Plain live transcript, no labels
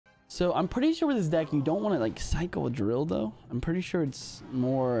So I'm pretty sure with this deck, you don't want to like cycle a drill though. I'm pretty sure it's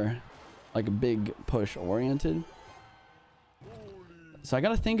more like a big push oriented. So I got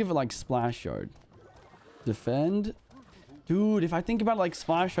to think of it like Splash Yard. Defend. Dude, if I think about it like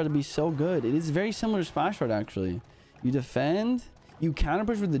Splash Yard, it'd be so good. It is very similar to Splash Yard actually. You defend, you counter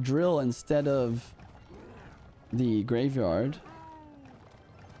push with the drill instead of the graveyard.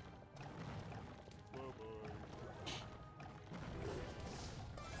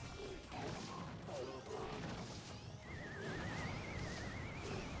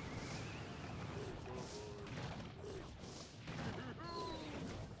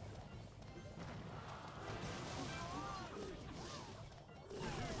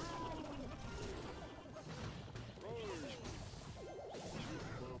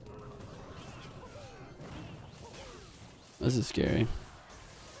 This is scary.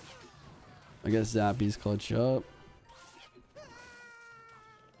 I guess Zappy's clutch up.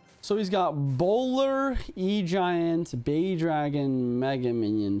 So he's got Bowler, E-Giant, Bay Dragon, Mega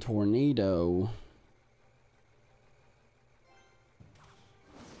Minion, Tornado.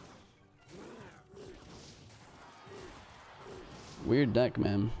 Weird deck,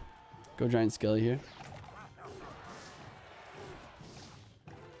 man. Go Giant Skelly here.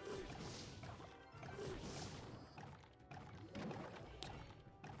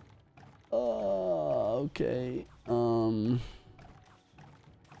 Okay.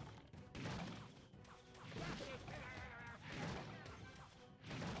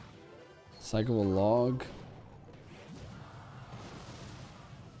 Cycle a log.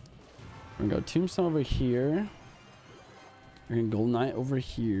 We're gonna go Tombstone over here. We're gonna Golden Knight over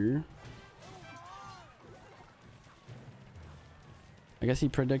here. I guess he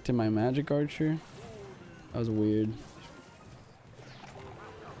predicted my Magic Archer. That was weird.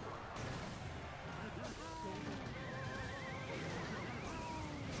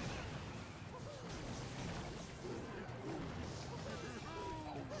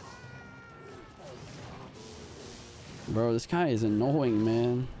 Bro, this guy is annoying,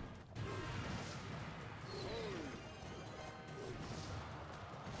 man.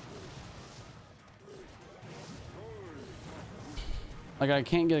 Like, I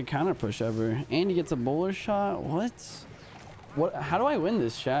can't get a counter push ever. And he gets a bowler shot? What? What? How do I win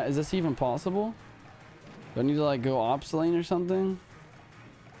this, chat? Is this even possible? Do I need to, like, go ops lane or something?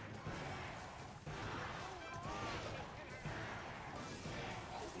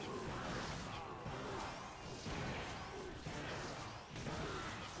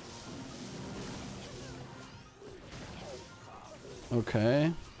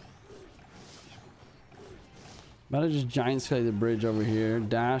 Okay. About to just giant scale the bridge over here.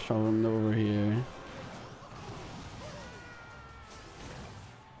 Dash on them over here.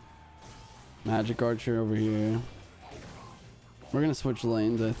 Magic Archer over here. We're gonna switch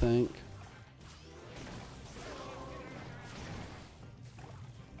lanes, I think.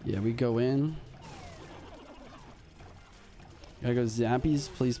 Yeah, we go in. Gotta go Zappies,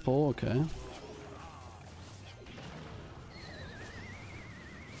 please pull. Okay.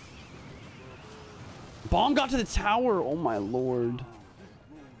 Bomb got to the tower. Oh my lord.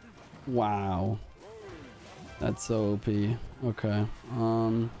 Wow. That's so OP. Okay.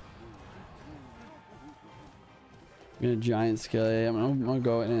 I'm gonna giant scale. I'm gonna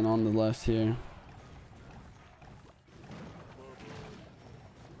go in on the left here.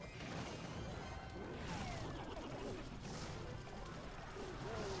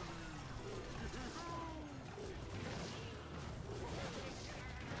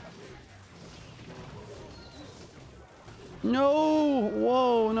 No!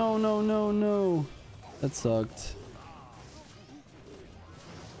 Whoa! No, no, no, no. That sucked.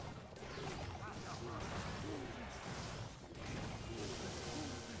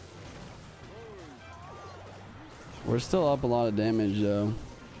 We're still up a lot of damage, though.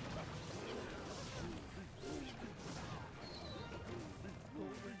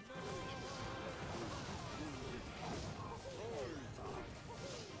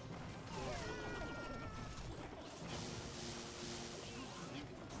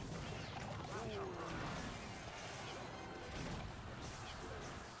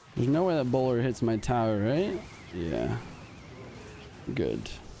 There's no way that bowler hits my tower, right? Yeah. Good.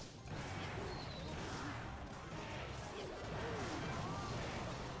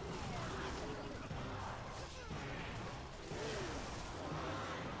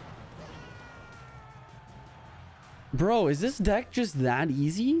 Bro, is this deck just that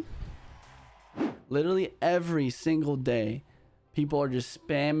easy? Literally every single day, people are just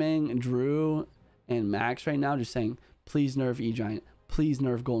spamming Drew and Max right now, just saying, please nerf E-Giant. Please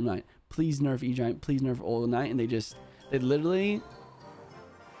nerf Golden Knight. Please nerf E-Giant. Please nerf Golden Knight. And they literally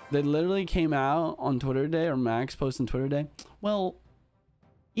They literally came out on Twitter Day, or Max posted on Twitter Day. Well,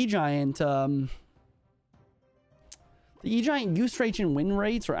 E-Giant, the E-Giant use rates and win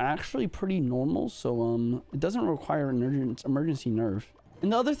rates are actually pretty normal, so it doesn't require an emergency nerf.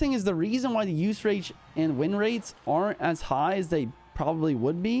 And the other thing is, the reason why the use rates and win rates aren't as high as they probably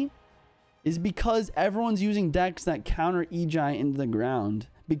would be is because everyone's using decks that counter E-Giant into the ground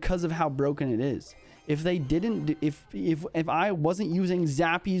because of how broken it is. If they didn't, if I wasn't using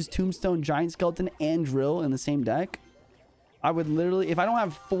Zappy's Tombstone, Giant Skeleton, and Drill in the same deck, I would literally, if I don't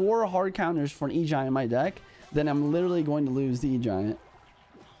have 4 hard counters for an E-Giant in my deck, then I'm literally going to lose the E-Giant.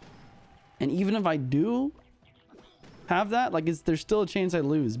 And even if I do have that, like, there's still a chance I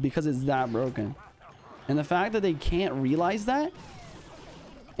lose because it's that broken. And the fact that they can't realize that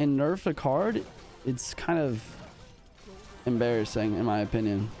and nerf a card, it's kind of embarrassing in my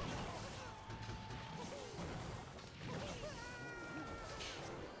opinion.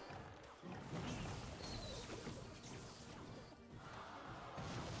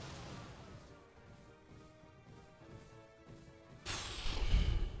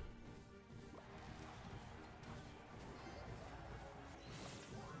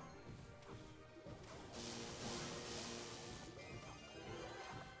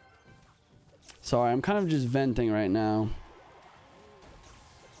 Sorry, I'm kind of just venting right now.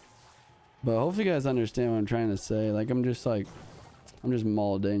 But hopefully you guys understand what I'm trying to say. Like, I'm just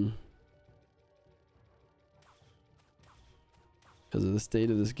molding. Because of the state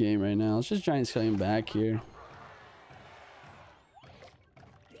of this game right now. Let's just Giant Skeleton back here.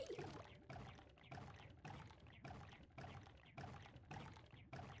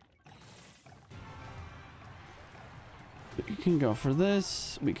 We can go for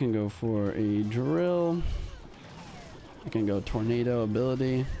this. We can go for a drill. We can go tornado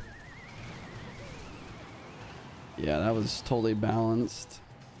ability. Yeah, that was totally balanced.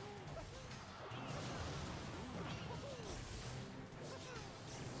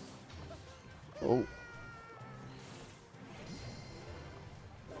 Oh.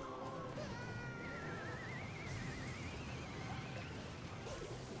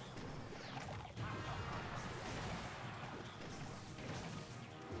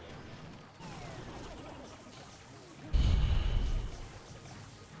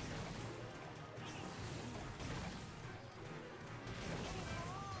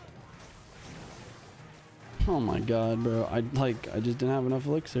 Oh my god, bro. I just didn't have enough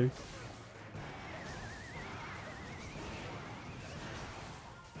elixir.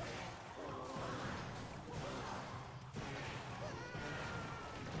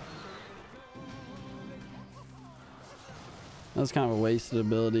 That's kind of a wasted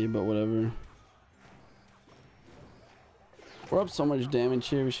ability, but whatever. We're up so much damage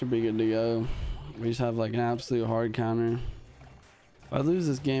here, we should be good to go. We just have like an absolute hard counter. If I lose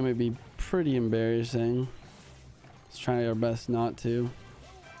this game, it'd be pretty embarrassing. Let's try our best not to.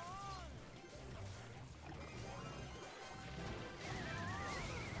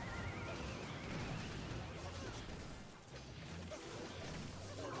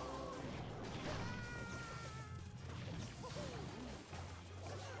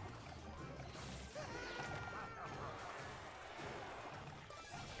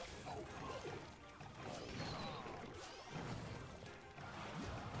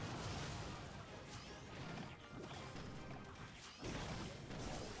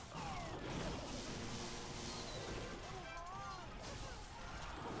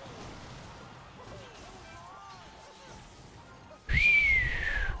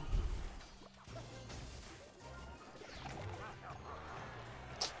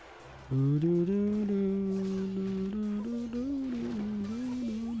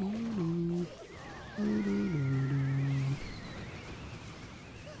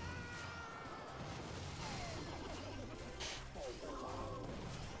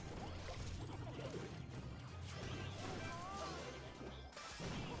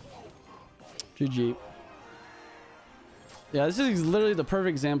 GG. Yeah, this is literally the perfect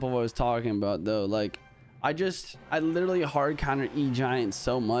example of what I was talking about though. Like, I literally hard counter E-Giant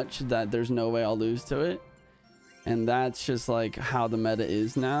so much that there's no way I'll lose to it. And that's just like how the meta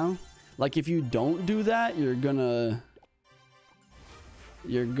is now. Like, if you don't do that, you're gonna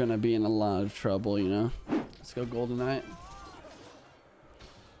be in a lot of trouble, you know? Let's go Golden Knight.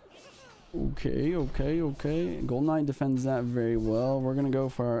 Okay. Golden Knight defends that very well. We're gonna go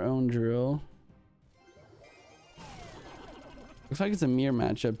for our own drill. Looks like it's a mirror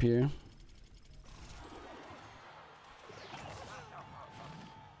matchup here.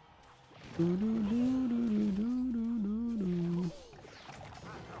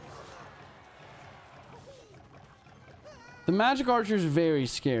 The Magic Archer is very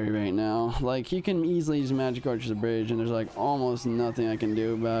scary right now. Like, he can easily use Magic Archer as a bridge, and there's like almost nothing I can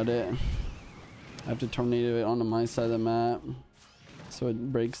do about it. I have to tornado it onto my side of the map so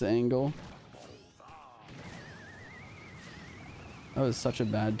it breaks the angle. That was such a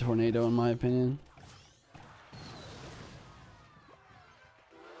bad tornado in my opinion.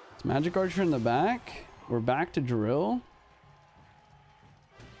 It's Magic Archer in the back. We're back to drill.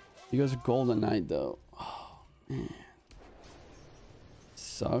 He goes Golden Knight though. Oh man.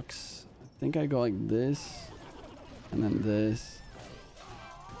 Sucks. I think I go like this and then this.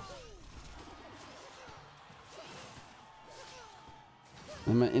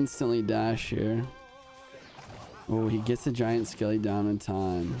 I'm gonna instantly dash here. Oh, he gets the giant skelly down in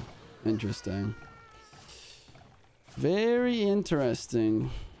time. Interesting. Very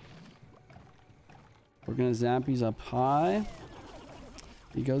interesting. We're gonna zap these up high.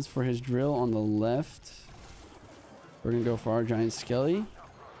 He goes for his drill on the left. We're gonna go for our giant skelly.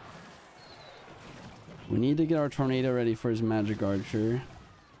 We need to get our tornado ready for his magic archer.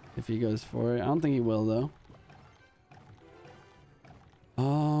 If he goes for it. I don't think he will though.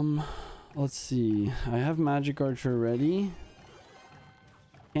 Let's see. I have magic archer ready.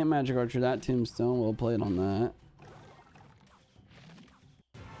 Can't magic archer that tombstone. We'll play it on that.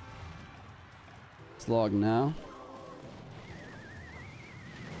 Let's log now.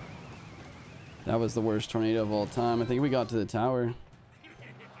 That was the worst tornado of all time. I think we got to the tower.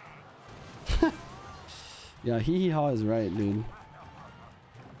 Yeah, hee hee ha is right, dude.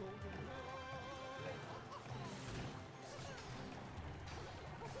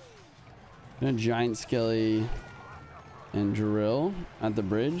 A giant skelly and drill at the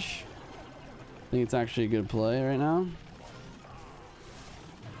bridge. I think it's actually a good play right now.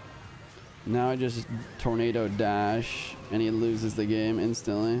 Now I just tornado dash and he loses the game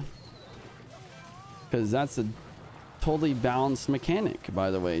instantly. Because that's a totally balanced mechanic,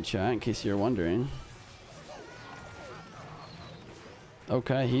 by the way, chat, in case you're wondering.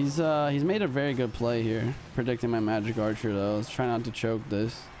 Okay, he's made a very good play here. Predicting my magic archer though. Let's try not to choke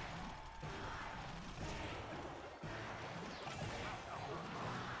this.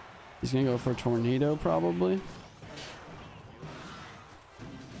 He's gonna go for a tornado probably.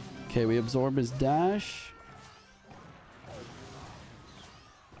 Okay, we absorb his dash.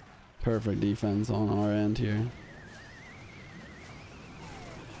 Perfect defense on our end here.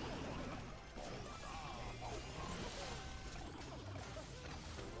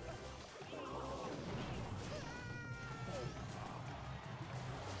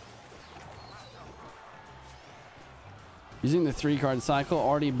 Using the 3-card cycle,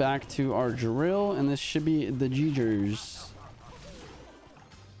 already back to our drill, and this should be the Gers.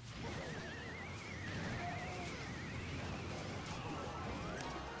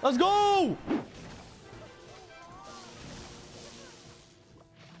 Let's go!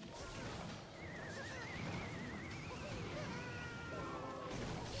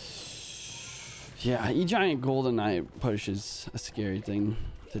 Yeah, E-Giant Golden Knight push is a scary thing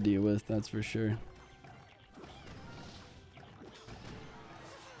to deal with, that's for sure.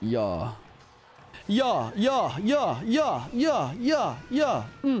 Yeah. Yeah, yeah, yeah, yeah, yeah, yeah, yeah.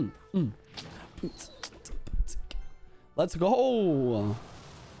 Let's go.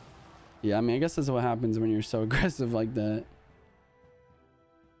 Yeah, I mean, I guess that's what happens when you're so aggressive like that.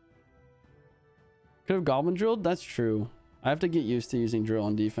 Could have goblin drilled? That's true. I have to get used to using drill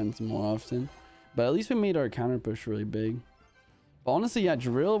on defense more often. But at least we made our counter push really big. But honestly, yeah,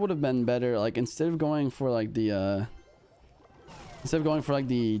 drill would have been better. Like, instead of going for like the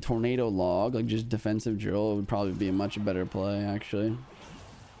tornado log, like just defensive drill, it would probably be a much better play, actually.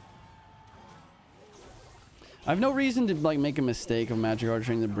 I have no reason to like make a mistake of magic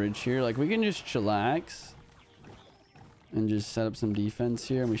archering the bridge here. Like, we can just chillax and just set up some defense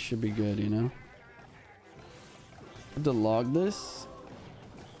here and we should be good, you know? I have to log this.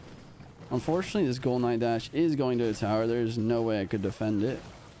 Unfortunately, this Golden Knight dash is going to the tower. There's no way I could defend it.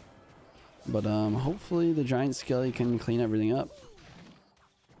 But hopefully the giant skelly can clean everything up.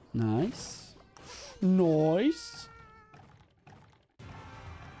 Nice. Nice.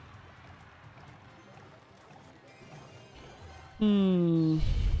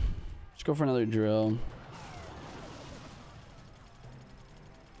 Let's go for another drill.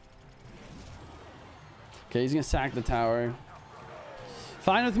 Okay, he's gonna sack the tower.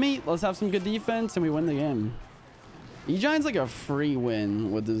 Fine with me. Let's have some good defense and we win the game. E-Giant's like a free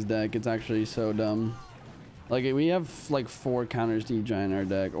win with this deck. It's actually so dumb. Like, we have like 4 counters to E-Giant in our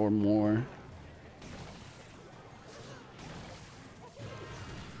deck or more.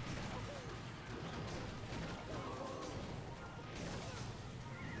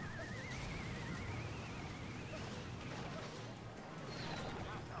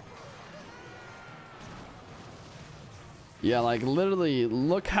 Yeah, like literally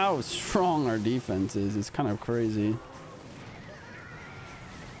look how strong our defense is. It's kind of crazy.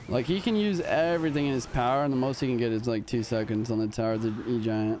 Like he can use everything in his power and the most he can get is like 2 seconds on the tower of the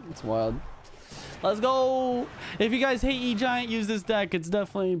E-Giant. It's wild. Let's go. If you guys hate E-Giant, use this deck. It's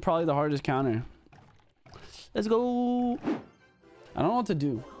definitely probably the hardest counter. Let's go. I don't know what to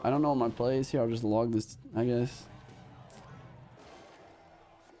do. I don't know what my play is here. I'll just log this, I guess.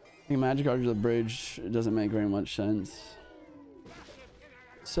 I think Magic Archer the bridge, it doesn't make very much sense.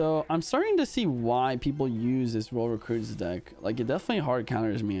 So I'm starting to see why people use this Royal Recruits deck. Like it definitely hard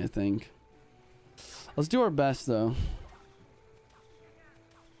counters me, I think. Let's do our best though.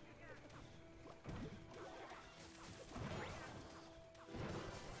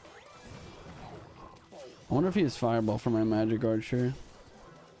 I wonder if he has Fireball for my Magic Archer.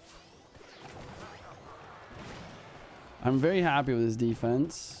 I'm very happy with his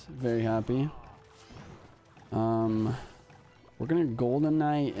defense. Very happy. We're gonna Golden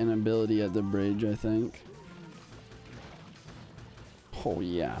Knight an ability at the bridge, I think. Oh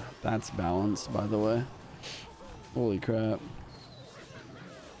yeah, that's balanced, by the way. Holy crap.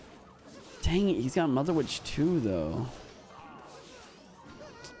 Dang it, he's got Mother Witch too, though.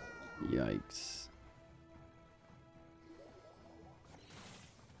 Yikes.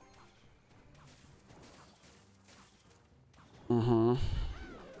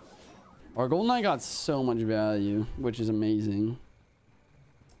 Our Golden Knight got so much value, which is amazing.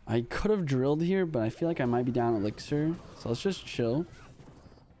 I could have drilled here, but I feel like I might be down Elixir. So let's just chill.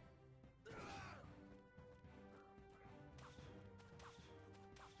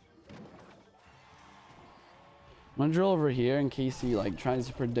 I'm gonna drill over here in case he like tries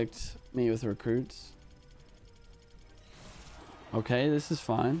to predict me with recruits. Okay, this is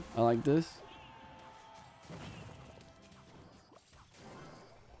fine. I like this.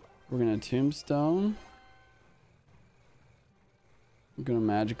 We're gonna Tombstone. I'm gonna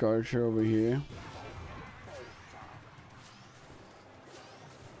Magic Archer over here.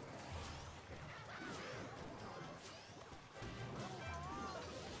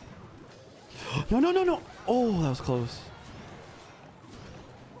 No, no, no, no. Oh, that was close.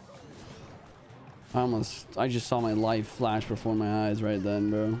 I just saw my life flash before my eyes right then,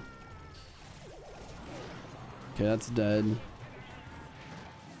 bro. Okay, that's dead.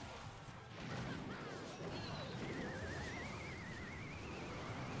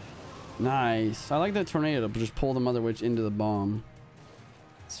 Nice. I like that tornado to just pull the Mother Witch into the bomb.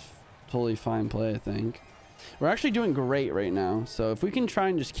 It's totally fine play, I think. We're actually doing great right now. So if we can try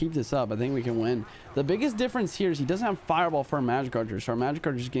and just keep this up, I think we can win. The biggest difference here is he doesn't have Fireball for our Magic Archer. So our Magic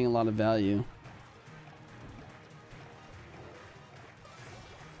Archer is getting a lot of value.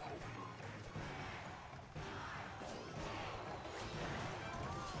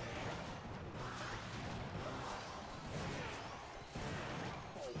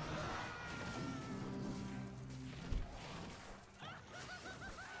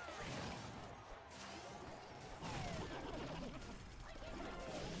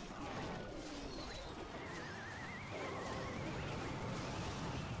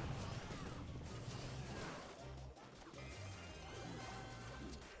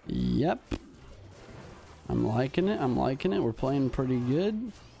 Yep. I'm liking it. I'm liking it. We're playing pretty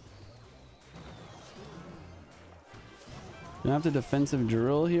good. Gonna have to defensive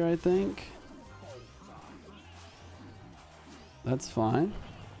drill here, I think. That's fine.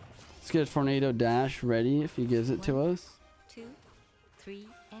 Let's get a Tornado Dash ready if he gives it to us. 2, 3,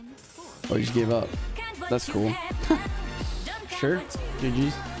 and 4. Oh, he just gave up. That's cool. Sure.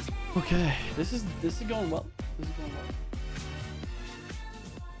 GG's. Okay. This is going well. This is going well.